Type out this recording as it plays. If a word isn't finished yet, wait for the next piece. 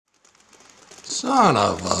Son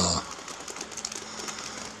of a...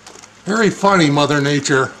 Very funny, Mother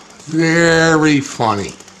Nature. Very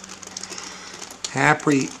funny.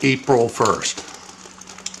 Happy April 1st.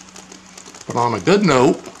 But on a good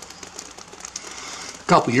note, a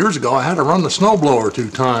couple years ago I had to run the snowblower 2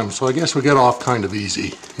 times, so I guess we get off kind of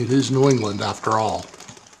easy. It is New England after all.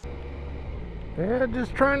 Yeah,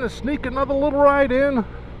 just trying to sneak another little ride in.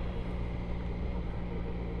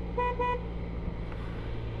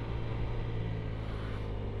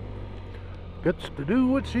 Gets to do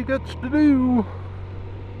what she gets to do.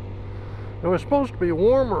 It was supposed to be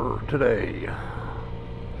warmer today.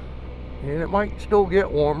 And it might still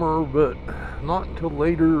get warmer, but not until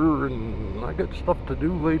later, and I got stuff to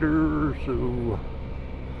do later, so...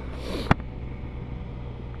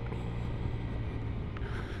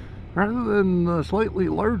 Rather than the slightly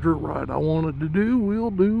larger ride I wanted to do,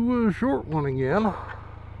 we'll do a short one again.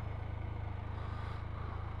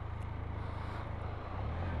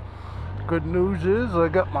 Good news is I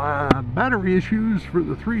got my battery issues for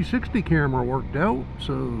the 360 camera worked out,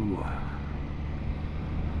 so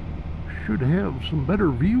should have some better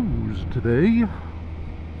views today.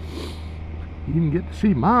 You can get to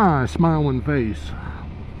see my smiling face.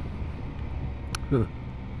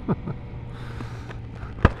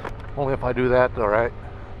 Only if I do that, alright.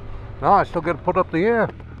 No, I still got to put up the air.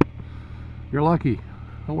 You're lucky.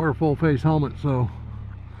 I wear a full face helmet, so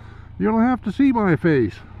you don't have to see my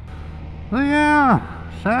face. So yeah,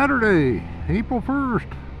 Saturday, April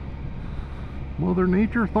 1st. Mother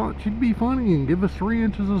Nature thought she'd be funny and give us 3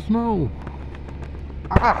 inches of snow.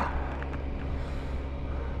 Ah!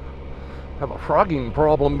 Have a frogging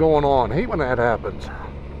problem going on. Hate when that happens.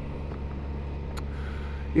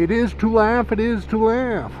 It is to laugh, it is to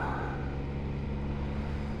laugh.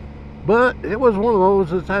 But it was one of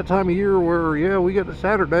those, it's that time of year where, yeah, we get to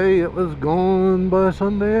Saturday, it was gone by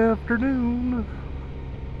Sunday afternoon.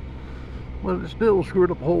 But it still screwed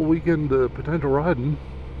up the whole weekend potential riding.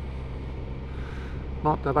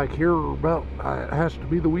 Not that I care about, it has to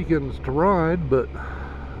be the weekends to ride, but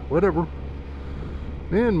whatever.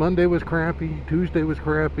 And Monday was crappy, Tuesday was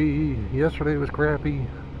crappy, yesterday was crappy.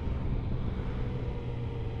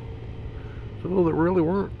 So there really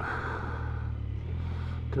weren't.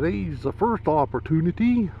 Today's the first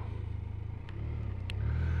opportunity.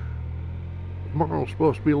 Tomorrow's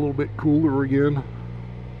supposed to be a little bit cooler again.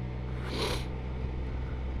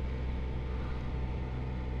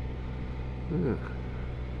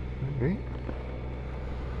 Okay.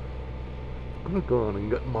 I'm gonna go on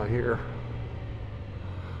and get my hair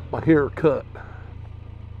cut.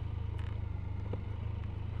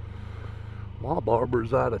 My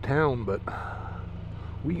barber's out of town, but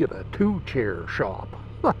we get a 2-chair shop.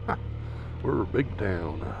 We're a big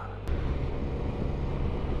town.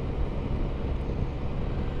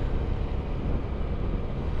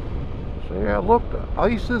 So yeah, look, the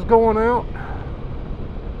ice is going out.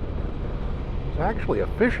 There's actually a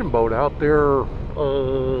fishing boat out there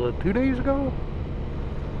 2 days ago.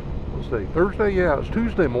 What's today? Thursday? Yeah, it was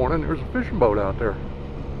Tuesday morning. There's a fishing boat out there.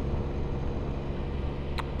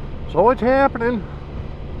 So it's happening.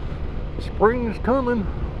 Spring's coming.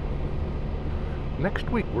 Next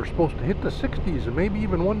week we're supposed to hit the 60s and maybe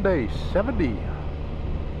even one day 70.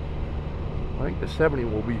 I think the 70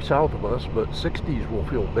 will be south of us, but 60s will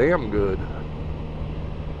feel damn good.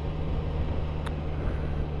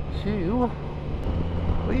 So,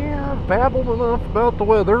 yeah, I've babbled enough about the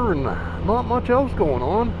weather and not much else going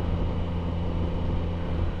on.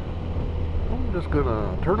 I'm just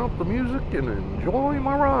gonna turn up the music and enjoy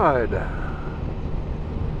my ride.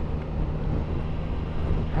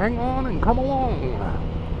 Hang on and come along.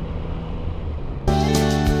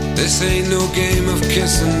 This ain't no game of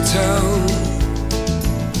kiss and tell.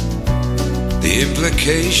 The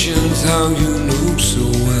implications how you know so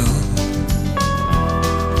well.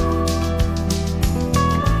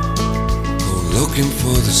 Go looking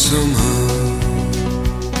for the somehow.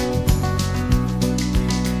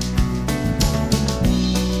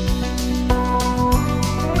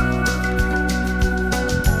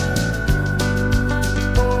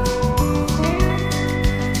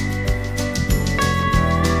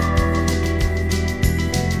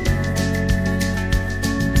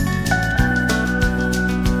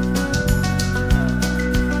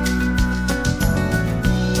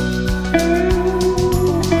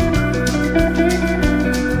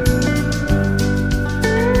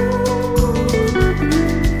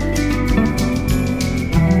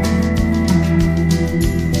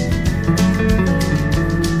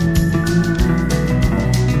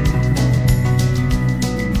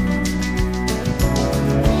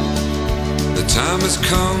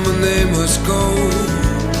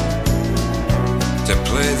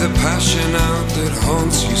 that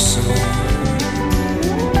haunts you so.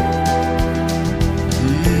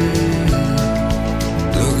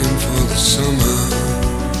 Looking for the summer.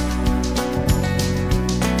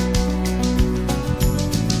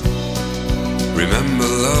 Remember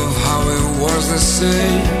love, how it was the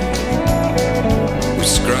same. We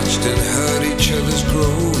scratched and hurt each other's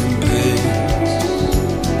growing pains.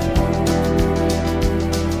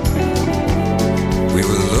 We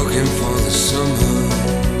were looking for the summer.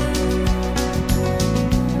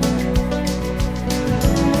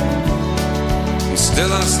 And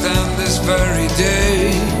still I stand this very day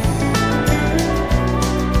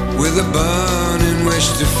with a burning wish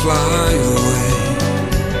to fly away.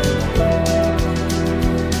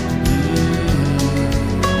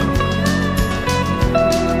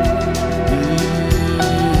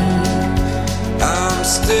 I'm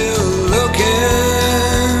still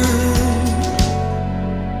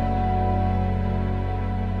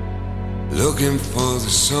looking for the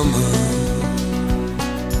summer.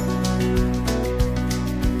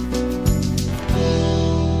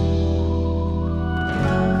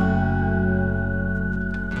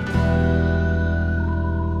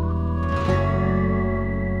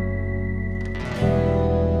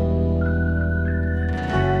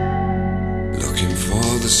 Looking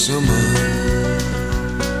for the summer.